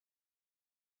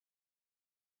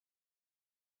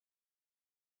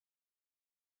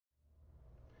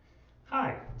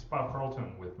Hi, it's Bob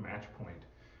Carlton with Matchpoint.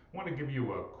 I want to give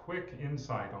you a quick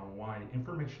insight on why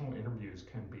informational interviews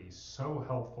can be so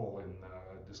helpful in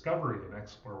the discovery and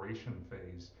exploration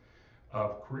phase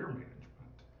of career management.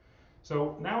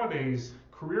 So nowadays,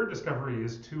 career discovery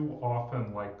is too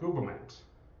often like Google Maps.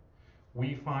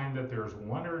 We find that there's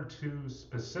one or two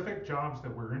specific jobs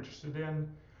that we're interested in.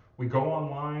 We go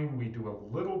online, we do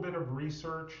a little bit of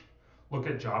research, look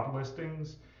at job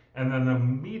listings, and then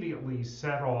immediately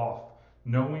set off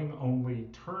knowing only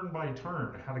turn by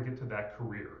turn how to get to that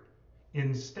career.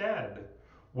 Instead,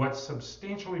 what's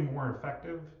substantially more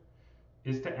effective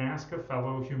is to ask a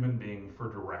fellow human being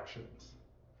for directions,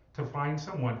 to find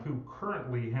someone who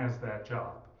currently has that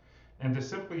job, and to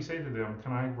simply say to them,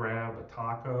 can I grab a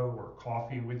taco or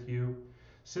coffee with you?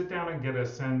 Sit down and get a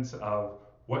sense of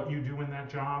what you do in that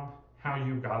job, how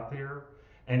you got there,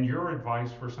 and your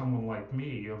advice for someone like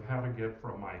me of how to get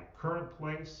from my current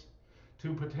place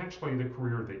to potentially the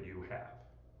career that you have.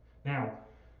 Now,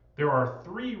 there are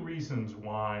three reasons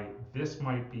why this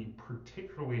might be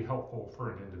particularly helpful for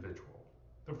an individual.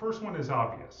 The first one is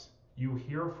obvious. You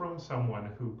hear from someone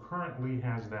who currently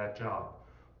has that job,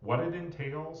 what it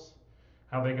entails,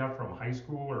 how they got from high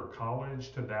school or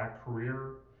college to that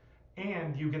career,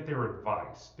 and you get their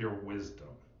advice, their wisdom.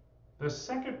 The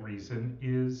second reason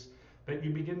is that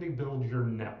you begin to build your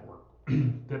network,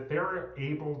 that they're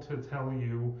able to tell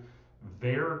you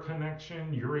their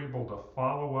connection, you're able to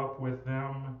follow up with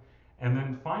them, and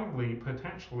then finally,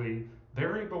 potentially,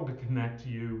 they're able to connect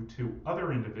you to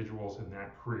other individuals in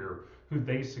that career who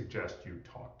they suggest you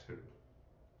talk to.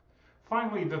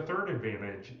 Finally, the third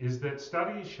advantage is that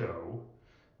studies show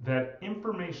that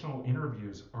informational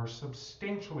interviews are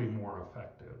substantially more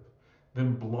effective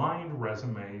than blind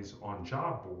resumes on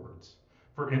job boards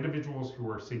for individuals who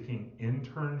are seeking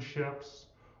internships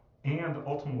and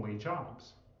ultimately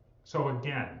jobs. So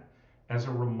again, as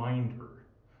a reminder,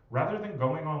 rather than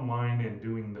going online and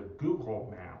doing the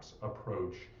Google Maps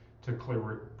approach to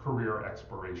career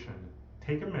exploration,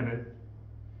 take a minute,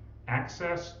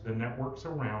 access the networks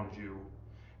around you,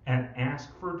 and ask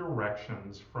for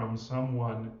directions from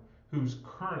someone who's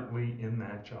currently in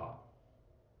that job.